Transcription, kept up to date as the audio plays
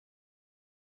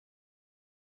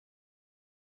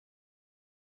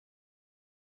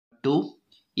2.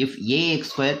 If ax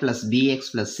square plus bx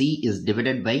plus c is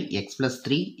divided by x plus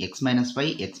 3, x minus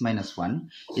 5, x minus 1,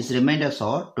 its remainders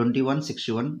are 21,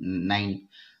 61, 9.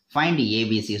 Find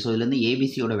ABC. So, இதுல இருந்து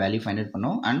ABC ஓட value find out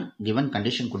பண்ணோம் and given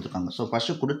condition கொடுத்துருக்காங்க. So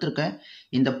first கொடுத்துருக்க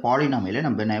இந்த பாலினாமியில்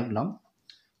நம்ம என்ன எழுதலாம்,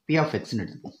 p of x ன்னு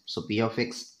எடுத்துப்போம். So p of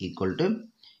x equal to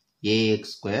ax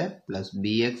square plus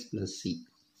bx plus c.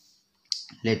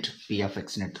 Let p of x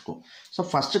ன்னு எடுத்துப்போம். ஸோ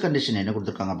ஃபர்ஸ்ட் கண்டிஷன் என்ன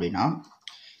கொடுத்துருக்காங்க அப்படின்னா,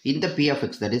 இந்த p of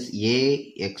x, that is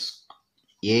ax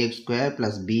square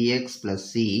plus bx plus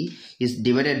c is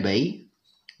divided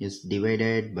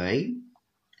by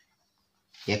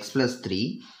x plus 3,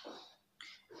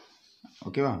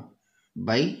 okay,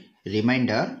 by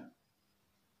remainder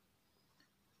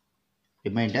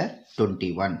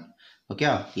 21. Okay,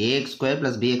 ax square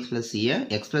plus bx plus c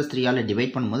x plus 3 ஆல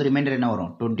divide பண்ணும்போது reminder என்ன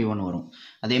வரும், 21 வரும்.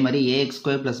 அதே மாதிரி ax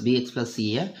square plus bx plus c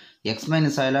x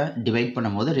minus ஆல divide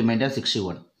பண்ணும்போது reminder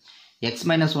 61, x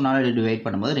minus 1 ஆல டிவைட்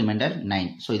பண்ணும்போது ரிமைண்டர் 9.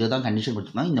 ஸோ இதுதான் கண்டிஷன்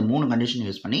கொடுத்துருக்காங்க. இந்த 3 கண்டிஷன்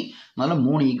யூஸ் பண்ணி முதல்ல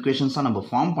 3 ஈக்குவேஷன்ஸாக நம்ம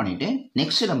ஃபார்ம் பண்ணிவிட்டு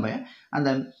நெக்ஸ்ட் நம்ம அந்த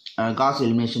காஸ்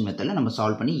எலிமினேஷன் மெத்தடில் நம்ம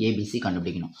சால்வ் பண்ணி ஏபிசி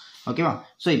கண்டுபிடிக்கணும். ஓகேவா?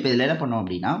 ஸோ இப்போ இதில் என்ன பண்ணோம்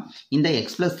அப்படின்னா, இந்த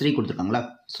எக்ஸ் ப்ளஸ் 3 கொடுத்துருக்காங்களா,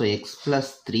 so X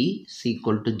plus 3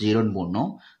 equal to 0ன்னு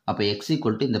போடணும். அப்போ எக்ஸ்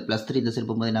ஈக்குவல் டு இந்த ப்ளஸ் 3 இந்த சைடு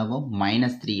போகும்போது என்ன ஆகும்,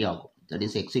 -3 ஆகும். That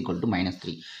is X equal to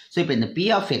 -3. So இப்போ இந்த பி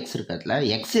ஆஃப் எக்ஸ் இருக்கிறதுல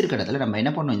எக்ஸ் இருக்கிற இடத்துல நம்ம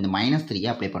என்ன பண்ணணும், இந்த -3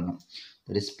 அப்ளை பண்ணணும்.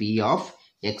 That is P of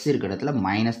x இருக்கிற இடத்துல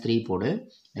 -3 போடு.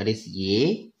 that is a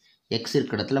x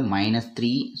இருக்கிற இடத்துல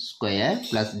 -3 ஸ்கொயர்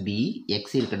ப்ளஸ் b x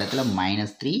இருக்கிற இடத்துல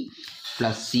 -3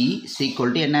 ப்ளஸ் c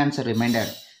ஈக்குவல் டு என்ன answer,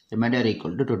 reminder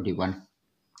equal to 21.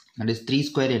 that is 3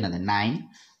 square என்னது 9,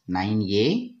 9a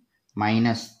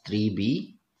minus 3b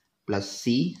plus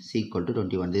c equal to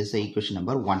 21. this is equation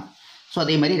number 1. So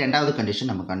அதே மாதிரி ரெண்டாவது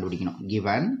condition நம்ம கண்டுபிடிக்கணும்.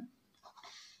 given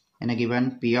என்ன given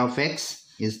p of x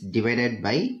is divided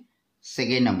by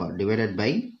second number divided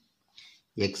by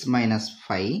x minus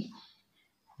 5,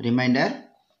 remainder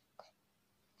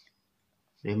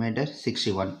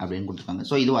 61 அப்படின்னு கொடுத்துருக்காங்க.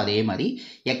 So இதுவும் அதே மாதிரி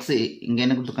எக்ஸ் இங்கே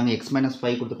என்ன கொடுத்துருக்காங்க, x minus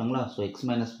 5 கொடுத்துருக்காங்களா. So x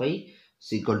minus 5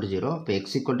 equal to 0. இப்போ x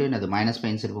equal to என்னது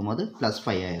 -5 இருக்கும்போது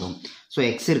 +5 ஆயிரும். ஸோ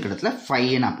x இருக்கிற இடத்துல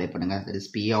 5 அப்ளை பண்ணுங்க. that is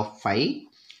p of 5,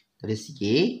 that is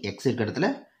a x இருக்கிற இடத்துல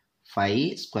 5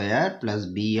 square plus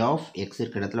b of x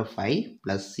இருக்கிற இடத்துல 5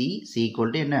 ப்ளஸ் c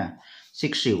equal to என்ன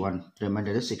 61.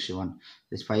 remainder is 61.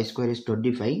 this 5 square is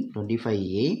 25,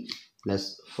 25a plus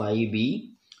 5b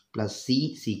plus c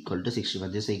equal to 61.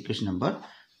 this is equation number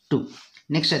 2.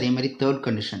 next அதே மாதிரி third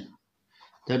condition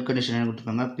என்ன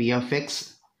கொடுத்துருக்காங்க, p of x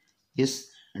is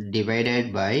divided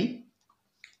by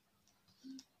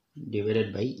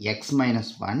x minus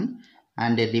 1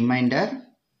 and the remainder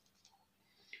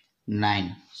 9.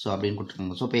 So அப்படின்னு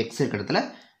கொடுத்துருக்காங்க. So இப்போ x இருக்கிற இடத்துல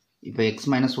இப்போ x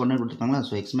minus 1 கொடுத்துருக்காங்களா.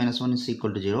 So x minus 1 is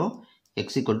equal to 0, x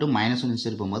equal to -1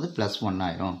 சரி போகும்போது +1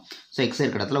 ஆயிரும். ஸோ x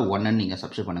இருக்கிற இடத்துல 1 நீங்கள்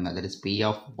சப்ஸ்டிட் பண்ணுங்கள். that is p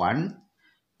of 1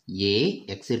 a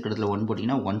x இருக்கிற இடத்துல 1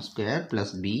 போட்டிங்கன்னா 1 ஸ்கொயர்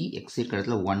ப்ளஸ் b x இருக்கிற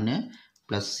இடத்துல 1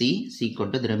 plus c equal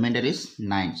to the remainder is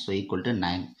 9. so equal to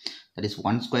 9. that is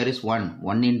 1 square is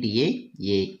 1 into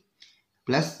a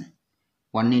plus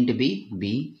 1 into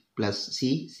b plus c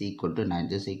equal to 9.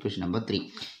 this is equation number 3.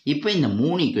 இப்போ இந்த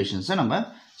 3 ஈக்குவேஷன்ஸை நம்ம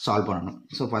solve பண்ணணும்.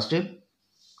 So first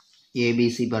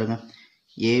ABC பாருங்கள்.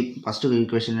 a first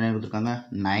equation என்ன கொடுத்துருக்காங்க,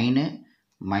 9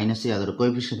 minus அதோட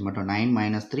coefficient மட்டும் 9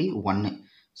 minus 3 1.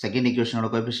 Second ஈக்குவேஷனோட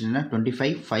coefficient என்ன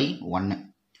 25 5 1,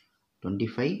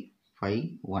 25 5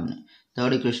 1.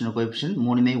 தேர்ட் ஈக்குவேஷனோட கோஎஃபிஷியன்ட்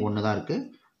மூணுமே 1 தான் இருக்குது,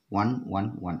 1 1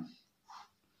 1.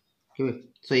 ஓகே.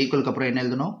 ஸோ ஈக்குவலுக்கு அப்புறம் என்ன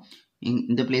எழுதணும்,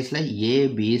 இந்த பிளேஸில்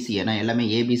ஏபிசி, ஏன்னா எல்லாமே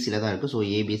ஏபிசியில் தான் இருக்குது. ஸோ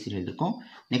ஏபிசியில் எழுதிருக்கோம்.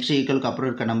 நெக்ஸ்ட் ஈக்குவலுக்கு அப்புறம்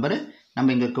இருக்க நம்பரு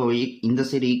நம்ம இங்கே இந்த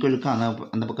சைடு ஈக்குவலுக்கு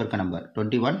அந்த பக்கம் இருக்க நம்பர்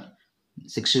 21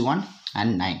 61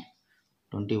 and 9.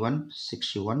 21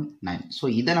 61 9. ஸோ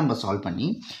இதை நம்ம சால்வ் பண்ணி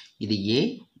இது a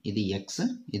இது x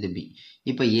இது b.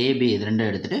 இப்போ ab இது ரெண்டும்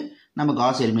எடுத்துகிட்டு நம்ம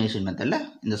காஸ் எலிமினேஷன் மெத்தடில்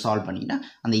இந்த சால்வ் பண்ணிங்கன்னா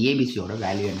அந்த ஏபிசியோட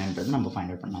வேல்யூ என்னன்றது நம்ம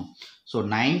ஃபைண்ட் அவுட் பண்ணலாம். So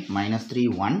 9 minus 3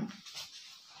 1.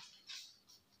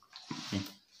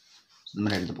 இந்த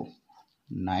மாதிரி எடுத்துப்போம்.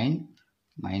 9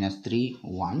 minus 3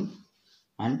 1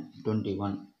 and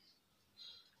 21.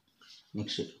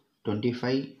 Next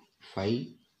 25 5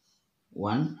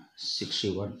 1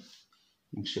 61.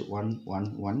 Next 1 1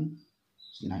 1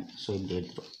 9. So இப்படி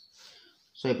எடுத்துட்டோம்.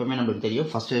 ஸோ எப்போவுமே நம்மளுக்கு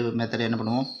தெரியும் ஃபஸ்ட்டு மெத்தட் என்ன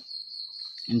பண்ணுவோம்,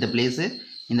 இந்த பிளேஸு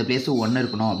 1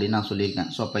 இருக்கணும் அப்படின்னு நான்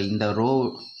சொல்லியிருக்கேன். ஸோ அப்போ இந்த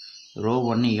ரோ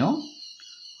 1ஐயும்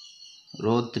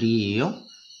ரோ 3ஐயும்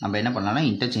நம்ம என்ன பண்ணலாம்னா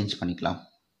இன்டர்சேஞ்ச் பண்ணிக்கலாம்.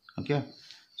 ஓகே.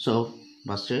 ஸோ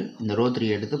ஃபஸ்ட்டு இந்த ரோ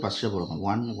 3 எடுத்து ஃபஸ்ட்டு போடுவோம்.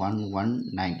 1 1 1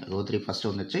 9. ரோ 3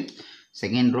 ஃபஸ்ட்டு வந்துச்சு.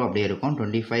 செகண்ட் ரோ அப்படியே இருக்கும்.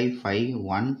 25 5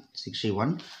 1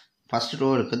 61. ஃபஸ்ட் ரோ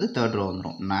இருக்குது, தேர்ட் ரோ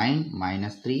வந்துடும். 9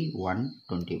 minus 3 1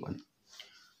 21.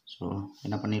 ஸோ ஸோ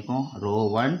என்ன பண்ணியிருக்கோம், row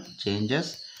 1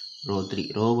 changes row 3,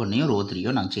 row 1ஐயும் row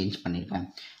 3யும் நான் சேஞ்ச் பண்ணியிருக்கேன்.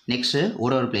 நெக்ஸ்ட்டு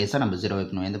ஒரு பிளேஸாக நம்ம 0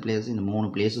 வைக்கணும். எந்த பிளேஸ், இந்த 3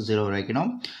 பிளேஸு 0 வைக்கணும்.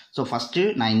 ஸோ ஃபஸ்ட்டு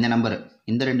நான் இந்த நம்பர்,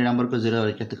 இந்த 2 நம்பருக்கு 0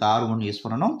 வைக்கிறதுக்கு R1 யூஸ்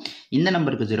பண்ணணும், இந்த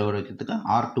நம்பருக்கு 0 வைக்கிறதுக்கு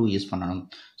R2 யூஸ் பண்ணணும்.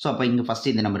 ஸோ அப்போ இங்கே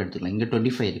ஃபஸ்ட்டு இந்த நம்பர் எடுத்துக்கலாம். இங்கே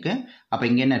 25 இருக்குது, அப்போ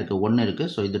இங்கே என்ன இருக்குது, 1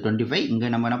 இருக்குது. ஸோ இது 25, இங்கே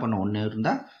நம்ம என்ன பண்ணணும், 1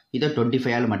 இருந்தால் இதை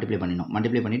 25ஆல் மல்டிப்ளை பண்ணிடணும்.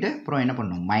 மல்டிப்ளை பண்ணிவிட்டு அப்புறம் என்ன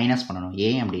பண்ணணும், மைனஸ் பண்ணணும்.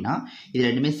 ஏன் அப்படின்னா இது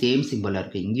ரெண்டுமே சேம் சிம்பிளாக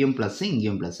இருக்குது, இங்கேயும் ப்ளஸ்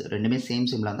இங்கேயும் ப்ளஸ், ரெண்டுமே சேம்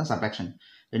சிம்பிளாக இருந்தால் சப்ராக்ஷன்,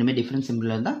 ரெண்டுமே டிஃப்ரெண்ட்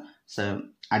சிம்பிளாக இருந்தால்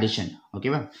அடிஷன்.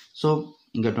 ஓகேவா? ஸோ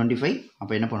இங்கே 25,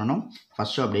 அப்போ என்ன பண்ணணும்,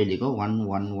 ஃபஸ்ட் ரோ அப்படியே எழுதிக்கோ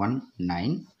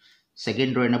 1119.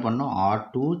 செகண்ட் ரோ என்ன பண்ணணும்,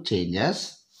 R2 changes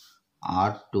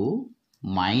R2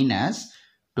 minus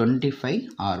 25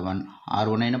 R1.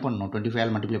 R1 என்ன பண்ணணும்,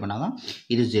 25ஆல் மல்டிப்ளை பண்ணால் தான்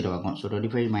இது 0 ஆகும். So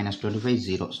 25 minus 25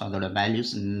 0. ஸோ அதோட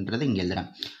வேல்யூஸ்ன்றது இங்கே எழுதுறேன்.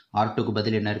 R2க்கு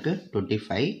பதில் என்ன இருக்குது,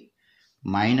 25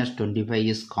 மைனஸ் 25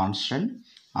 இஸ் கான்ஸ்டன்ட்.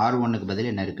 R1க்கு பதில்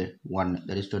என்ன இருக்குது, 1.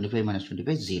 That is 25 minus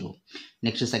 25 0.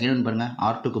 Next second one பாருங்கள்,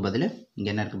 R2க்கு பதில் இங்கே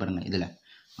என்ன இருக்குது பாருங்கள், இதில்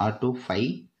R2 5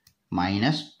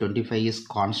 மைனஸ் 25 இஸ்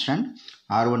கான்ஸ்டன்ட்.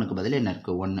 R1க்கு பதில் என்ன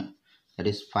இருக்குது, 1. That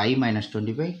is 5 minus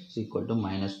 25 is equal to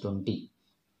minus 20.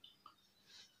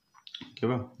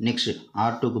 ஓகேவா? நெக்ஸ்ட்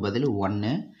R2க்கு பதில்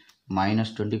 1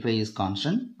 மைனஸ் 25 இஸ்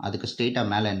கான்ஸ்டன்ட். அதுக்கு ஸ்ட்ரெயிட்டாக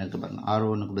மேலே என்ன இருக்குது பாருங்கள்,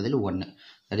 R1க்கு பதில் 1.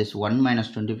 That is 1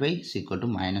 minus 25 is equal to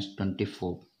minus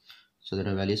 24. So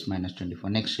the value is minus 24.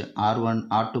 Next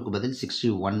R2 க்கு பதில்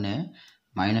 61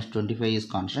 minus 25 is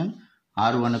constant.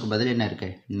 R1 க்கு பதில் என்ன இருக்கு,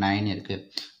 9 இருக்கு.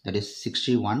 That is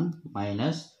 61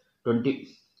 minus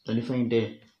 25 into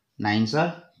 9s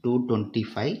are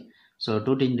 225. So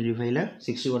 225 ல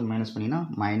 61 minus பண்ணினா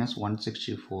minus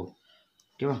 164.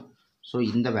 ஓகேவா? ஸோ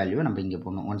இந்த வேல்யூவை நம்ம இங்கே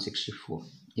போடணும், 164.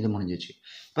 இது முடிஞ்சிச்சு.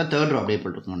 இப்போ தேர்ட் ரோ அப்படியே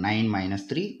போட்டுருக்கோம், 9 minus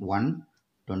 3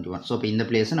 121. ஸோ இப்போ இந்த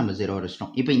பிளேஸை நம்ம 0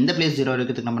 வச்சிட்டோம். இப்போ இந்த பிளேஸ் 0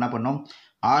 இருக்கிறதுக்கு நம்ம என்ன பண்ணோம்,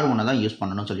 R1 தான் யூஸ்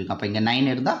பண்ணணும்னு சொல்லியிருக்கோம். அப்போ இங்கே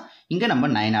 9 இருந்தால் இங்கே நம்ம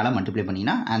 9ஆல் மல்டிப்ளை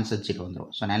பண்ணிங்கன்னா ஆன்சர் 0 வந்துடும்.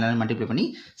 ஸோ 9ஆல் மல்டிப்ளை பண்ணி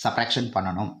சப்ராக்ஷன்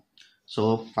பண்ணணும். ஸோ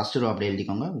ஃபஸ்ட் ரோ அப்படியே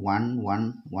எழுதிக்கோங்க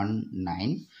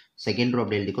 1119. செகண்ட் ரோ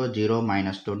அப்படியே எழுதிக்கோ 0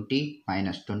 minus 20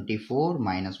 minus 24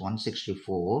 minus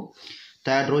 164.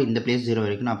 Third row இந்த பிளேஸ் 0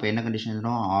 வரைக்கும். அப்போ என்ன கண்டிஷன்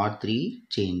எழுதணும், R3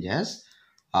 changes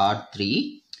R3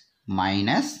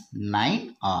 minus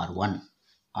 9R1.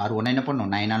 R1 என்ன பண்ணணும்,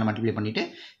 9ஆல் மல்டிப்ளை பண்ணிவிட்டு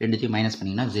ரெண்டுத்தையும் மைனஸ்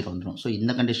பண்ணிங்கன்னா 0 வந்துடும். ஸோ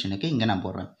இந்த கண்டிஷனுக்கு இங்கே நான்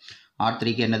போடுறேன்.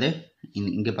 R3க்கு என்னது,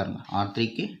 இங்கே பாருங்கள்,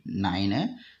 R3க்கு 9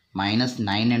 மைனஸ்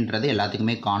 9ன்றது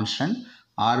எல்லாத்துக்குமே கான்ஸ்டன்ட்.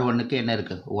 R1க்கு என்ன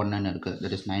இருக்குது, 1ன்னு இருக்குது.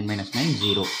 That is 9 minus 9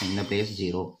 0. இந்த பிளேஸ்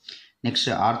 0.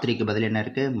 நெக்ஸ்ட் R3க்கு பதில் என்ன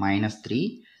இருக்குது, மைனஸ் 3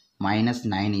 மைனஸ்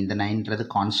 9, இந்த 9ன்றது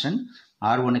கான்ஸ்டன்ட்.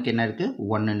 R1க்கு என்ன இருக்குது,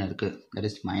 1ன்னு இருக்குது. That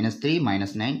is minus 3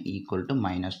 minus 9 equal to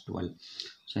minus 12.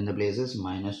 So இந்த பிளேஸ் இஸ்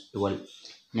மைனஸ் 12.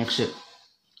 நெக்ஸ்ட்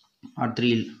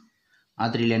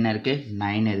R3ல என்ன இருக்குது,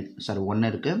 9 இருக்குது, சாரி 1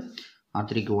 இருக்குது.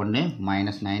 R3க்கு 1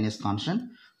 மைனஸ் 9 இஸ் கான்ஸ்டன்ட்.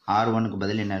 R1க்கு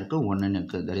பதில் என்ன இருக்குது, 1ன்னு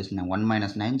இருக்குது. That is 1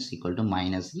 minus 9 is equal to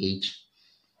minus 8.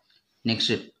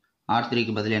 Next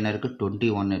R3க்கு பதில் என்ன இருக்குது,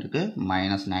 21 இருக்குது,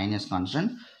 மைனஸ் 9 இஸ்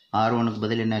கான்ஸ்டன்ட். R1க்கு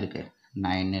பதில் என்ன இருக்குது,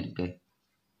 9 இருக்குது.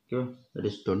 Okay, that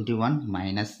is 21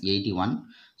 minus 81.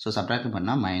 So subtract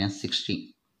பண்ணால் மைனஸ் 60.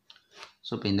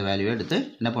 ஸோ இப்போ இந்த வேல்யூவை எடுத்து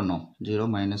என்ன பண்ணோம்,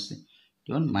 0 மைனஸ்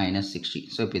 21 மைனஸ் 60.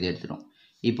 ஸோ இப்போ இதை எடுத்துட்டோம்.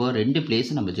 இப்போது ரெண்டு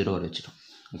பிளேஸு நம்ம 0 வச்சுட்டோம்.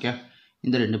 ஓகே,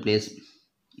 இந்த ரெண்டு பிளேஸ்,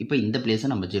 இப்போ இந்த பிளேஸை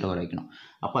நம்ம 0 வைக்கணும்.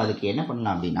 அப்போ அதுக்கு என்ன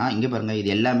பண்ணலாம் அப்படின்னா, இங்கே பாருங்கள், இது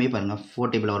எல்லாமே பாருங்கள் 4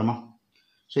 டேபிள் வருமா.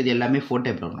 ஸோ இது எல்லாமே 4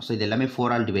 டேபிள் வரும். ஸோ இது எல்லாமே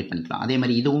 4ஆல் டிவைட் பண்ணிக்கலாம். அதே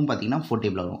மாதிரி இதுவும் பார்த்தீங்கன்னா 4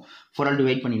 டேபிள் வரும். 4ஆல்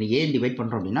டிவைட் பண்ணி ஏன் டிவைட்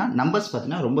பண்ணுறோம் அப்படின்னா, நம்பர்ஸ்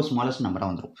பார்த்தீங்கன்னா ரொம்ப ஸ்மாலஸ்ட் நம்பராக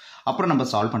வந்துடும். அப்புறம் நம்ம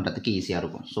சால்வ் பண்ணுறதுக்கு ஈஸியாக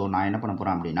இருக்கும். ஸோ நான் என்ன பண்ண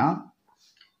போகிறேன் அப்படின்னா,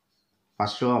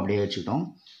 ஃபஸ்ட் ரோ அப்படியே வச்சுக்கிட்டோம்.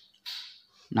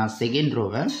 நான் செகண்ட்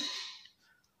ரோவை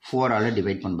 4ஆல்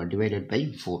டிவைட் பண்ணுவேன், டிவைடட் பை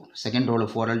 4. செகண்ட் ரோவில்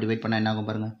 4ஆல் டிவைட் பண்ணால் என்ன ஆகும்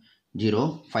பாருங்கள், 0,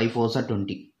 5 4s are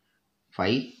 20,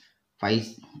 5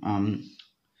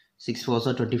 6 4s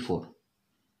are 24.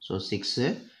 So 6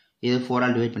 இது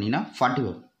 4ஆல் டிவைட் பண்ணிங்கன்னா 40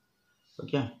 வரும்.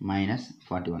 Okay, minus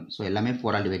 41. ஸோ எல்லாமே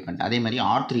 4ஆல் டிவைட் பண்ணிட்டேன். அதே மாதிரி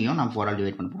R3யும் நான் 4ஆல்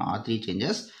டிவைட் பண்ண போகிறேன். R3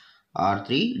 changes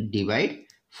R3 divide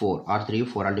 4.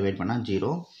 R3யும் 4ஆல் divide பண்ணால்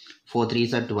 0, 4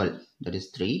 3s are 12, that is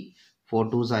 3, 4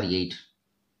 2s are 8,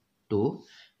 2.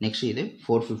 Next இது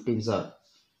 4 15s are,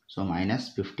 so minus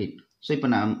 15. So இப்போ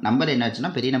நம்பர் என்ன ஆச்சுன்னா,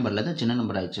 பெரிய நம்பரில் தான் சின்ன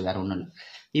நம்பர் ஆயிடுச்சு, வேறு ஒன்றும் இல்லை.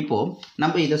 இப்போது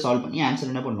நம்ம இதை சால்வ் பண்ணி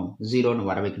ஆன்சர் என்ன பண்ணணும், 0ன்னு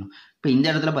வர வைக்கணும். இப்போ இந்த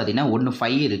இடத்துல பார்த்தீங்கன்னா 1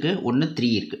 5 இருக்குது, 1 3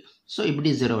 இருக்குது. ஸோ இப்படி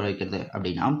 0 வர வைக்கிறது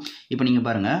அப்படின்னா, இப்போ நீங்கள்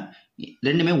பாருங்கள்,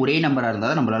 ரெண்டுமே ஒரே நம்பராக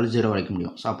இருந்தால் தான் நம்மளால 0 வரைக்க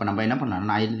முடியும். ஸோ அப்போ நம்ம என்ன பண்ணலாம்,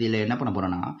 நான் இதில் என்ன பண்ண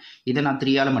போகிறேன்னா, இதை நான்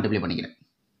 3ஆல் மல்டிப்ளை பண்ணிக்கிறேன்.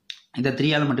 இதை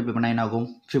 3ஆல் மல்டிப்ளை பண்ணால் என்ன ஆகும்,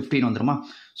 15 வந்துருமா.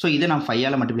 ஸோ இதை நான்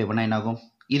 5ஆல் மல்டிப்ளை பண்ணால் என்ன ஆகும்,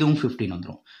 இதுவும் 15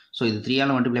 வந்துடும். ஸோ இது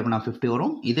 3ஆல் மல்டிப்ளை பண்ணால் 50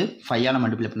 வரும், இது 5ஆல்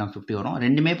மல்டிப்ளை பண்ணால் 50 வரும்.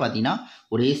 ரெண்டுமே பார்த்தீங்கன்னா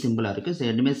ஒரே சிம்பிளாக இருக்குது.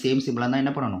 ரெண்டுமே சேம் சிம்பிளாக தான்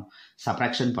என்ன பண்ணணும்,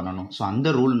 சப்ராக்ஷன் பண்ணணும். ஸோ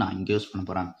அந்த ரூல் நான் இங்கே யூஸ் பண்ண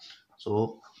போகிறேன். ஸோ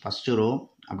ஃபஸ்ட்டு ரோ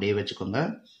அப்படியே வச்சுக்கோங்க,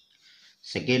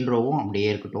 செகண்ட் ரோவும் அப்படியே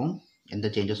இருக்கட்டும், எந்த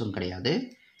சேஞ்சஸும் கிடையாது.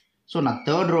 ஸோ நான்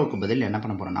தேர்ட் ரோவுக்கு பதில் என்ன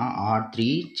பண்ண போகிறேன்னா R3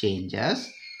 சேஞ்சஸ்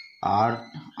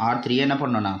R3 என்ன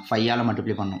பண்ணணும்னா 5ஆல்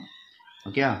மல்டிப்ளை பண்ணணும்.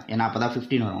 ஓகே, ஏன்னா அப்போ தான்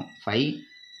 15 வரும். 5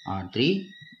 R3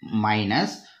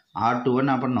 மைனஸ் R2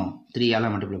 என்ன பண்ணணும் 3ஆல்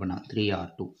மல்டிப்ளை பண்ணோம்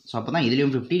 3R2. ஸோ அப்போ தான்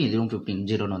இதுலேயும் 15 இதுலேயும் 15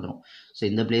 0ன்னு வந்துடும். ஸோ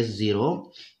இந்த பிளேஸ் 0,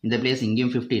 இந்த பிளேஸ்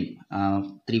இங்கேயும் 15,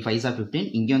 3 5s are 15,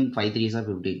 இங்கேயும் 5 3s are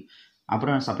 15.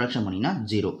 அப்புறம் சப்ராக்ஷன் பண்ணிங்கன்னா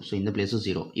 0. ஸோ இந்த பிளேஸும்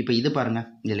 0. இப்போ இது பாருங்கள்,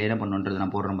 இதில் என்ன பண்ணுன்றது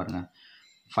நான் போடுறேன் பாருங்கள்.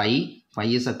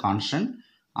 5 is a constant.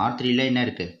 R3ல என்ன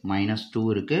இருக்குது -2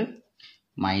 இருக்குது,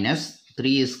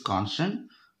 -3 is constant.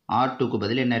 R2க்கு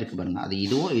பதில் என்ன இருக்குது பாருங்கள், அது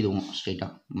இதுவும்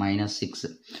ஸ்ட்ரெயிட்டாக -6.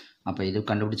 அப்போ இது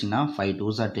கண்டுபிடிச்சிங்கன்னா 5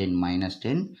 2s are 10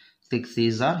 -10, 6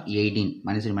 3s are 18,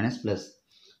 -3 minus plus.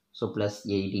 So plus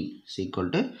 18 is equal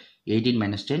to 18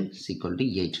 minus 10 is equal to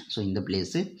 8. So இந்த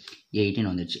பிளேஸு 18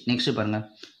 வந்துடுச்சு. நெக்ஸ்ட்டு பாருங்கள்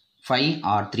 5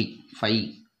 R3,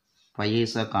 5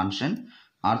 is a constant.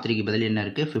 R3க்கு பதில் என்ன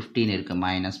இருக்குது 15 இருக்குது,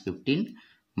 -15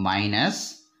 minus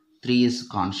 3 is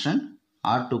constant.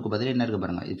 R2க்கு பதில் என்ன இருக்குது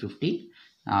பாருங்கள், இது 15,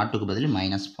 R2க்கு பதில்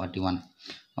 -41.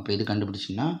 அப்போ இது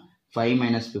கண்டுபிடிச்சிங்கன்னா 5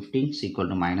 minus 15 is equal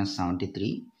to -73,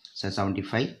 so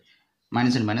 75,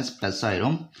 minus and minus plus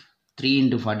ஆயிரும். 3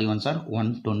 into 41 are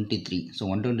 123. ஸோ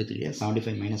 123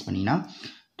 75 மைனஸ் பண்ணிங்கன்னா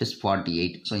it is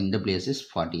 48. ஸோ இந்த பிளேஸ் இஸ்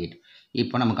 48.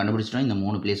 இப்போ நம்ம கண்டுபிடிச்சிட்டோம் இந்த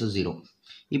 3 பிளேஸும் 0.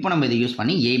 இப்போ நம்ம இதை யூஸ்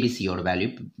பண்ணி ஏபிசியோட வேல்யூ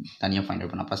தனியாக ஃபைண்ட்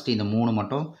அவுட் பண்ணலாம். ஃபஸ்ட்டு இந்த 3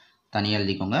 மட்டும் தனியாக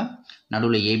எழுதிக்கோங்க,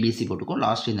 நடுவில் ஏபிசி போட்டுக்கோ,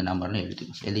 லாஸ்ட் இந்த நம்பர்னு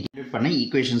எழுதிக்கோங்க. எழுதிட்டு பண்ண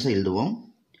ஈக்குவேஷன்ஸை எழுதுவோம்.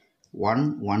 1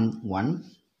 1 1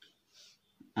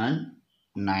 and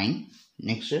 9.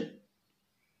 Next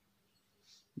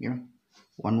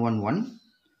 1 1 1.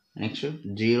 Next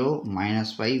 0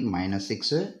 -5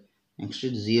 -6. Next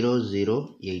 0 0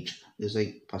 8. This is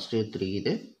like first 3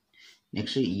 இது.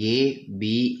 Next A B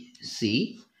C.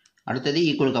 அடுத்தது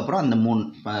ஈக்குவலுக்கு அப்புறம் அந்த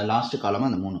 3 லாஸ்ட் காலம்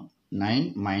அந்த 3 9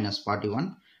 -41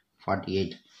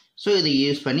 48. ஸோ இதை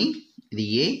யூஸ் பண்ணி இது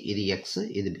A இது X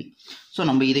இது B. ஸோ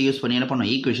நம்ம இதை யூஸ் பண்ணி என்ன பண்ணோம்,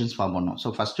 ஈக்குவேஷன்ஸ் ஃபார்ம் பண்ணோம். So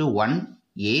first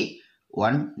 1A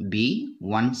 1B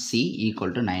 1C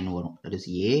equal to 9 வரும். That is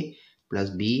A plus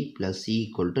B plus C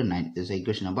equal to 9. This is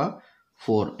equation number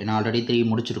 4. ஏன்னா ஆல்ரெடி 3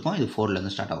 முடிச்சிருக்கோம், இது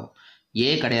 4லேருந்து ஸ்டார்ட் ஆகும்.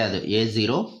 A கிடையாது, A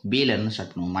 0, Bலேருந்து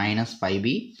ஸ்டார்ட் பண்ணுவோம். -5B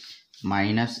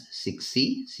minus 6C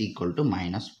is equal to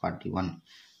 -41.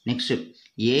 Next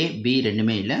A B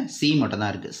ரெண்டுமே இல்லை, C மட்டும்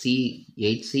தான் இருக்குது. C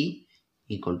 8C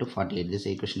equal to 48. This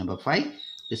is equation number 5.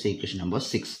 This is equation number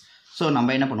 6. So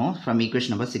நம்ம என்ன பண்ணுவோம், from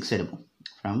equation number 6 எடுப்போம்.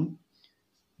 From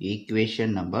equation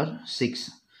number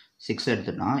 6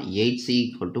 எடுத்துனா 8C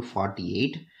equal to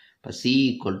 48. இப்போ C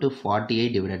equal to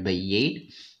 48 divided by 8.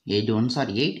 8 1s are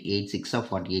 8, 8 6 are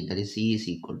 48. That is C is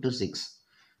equal to 6.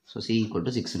 So C equal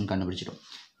to 6 கண்டுபிடிச்சிட்டோம்.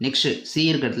 Next C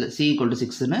இருக்கிறதுல C equal to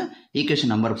 6ன்னு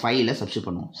equation number 5ல substitute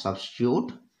பண்ணுவோம். Substitute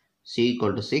C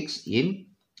equal to 6 in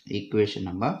equation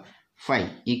number 5.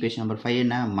 Equation number 5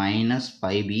 என்ன,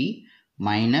 -5B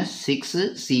minus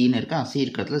 6Cன்னு இருக்கா, C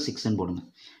இருக்கிறதுல 6ன்னு போடுங்க.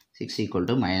 6 equal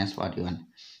to -41.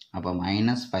 அப்போ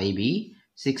 -5B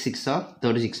 6 6 are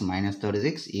 36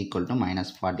 -36 equal to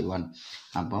 -41.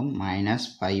 அப்போ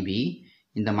 -5B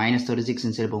இந்த -36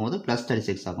 இன்சைட் போகும்போது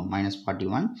 +36 ஆகும்.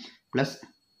 -41 plus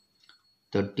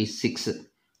 36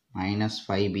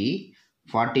 -5B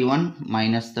 41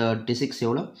 minus 36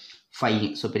 எவ்வளோ 5.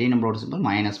 ஸோ பெரிய நம்பரோட simple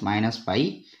 -5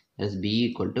 is B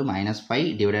equal to -5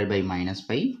 divided by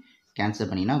 -5. Cancel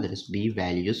பண்ணினா there is B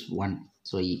values 1.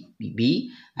 So B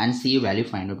and C value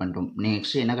find out பண்ணுறோம்.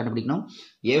 நெக்ஸ்ட் என்ன கண்டுபிடிக்கணும்,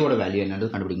 ஏவோட வேல்யூ என்னது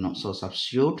கண்டுபிடிக்கணும். So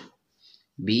substitute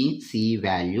B C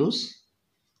values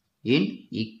in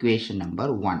equation number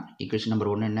 1. equation number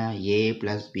 1 என்ன, A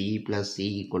plus B plus C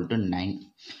equal to 9.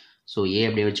 So A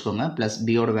அப்படியே வச்சுக்கோங்க, plus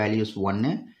B ஓட வேல்யூஸ்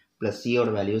 1 plus C ஓட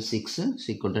values 6 is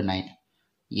equal to 9.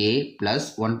 A plus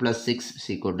 1 plus 6 is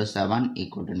equal to 7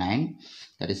 equal to 9.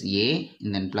 That is A,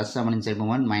 and then plus 7 inside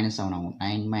 1 minus 7 ஆகும்.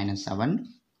 9 minus 7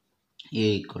 A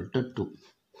equal to 2.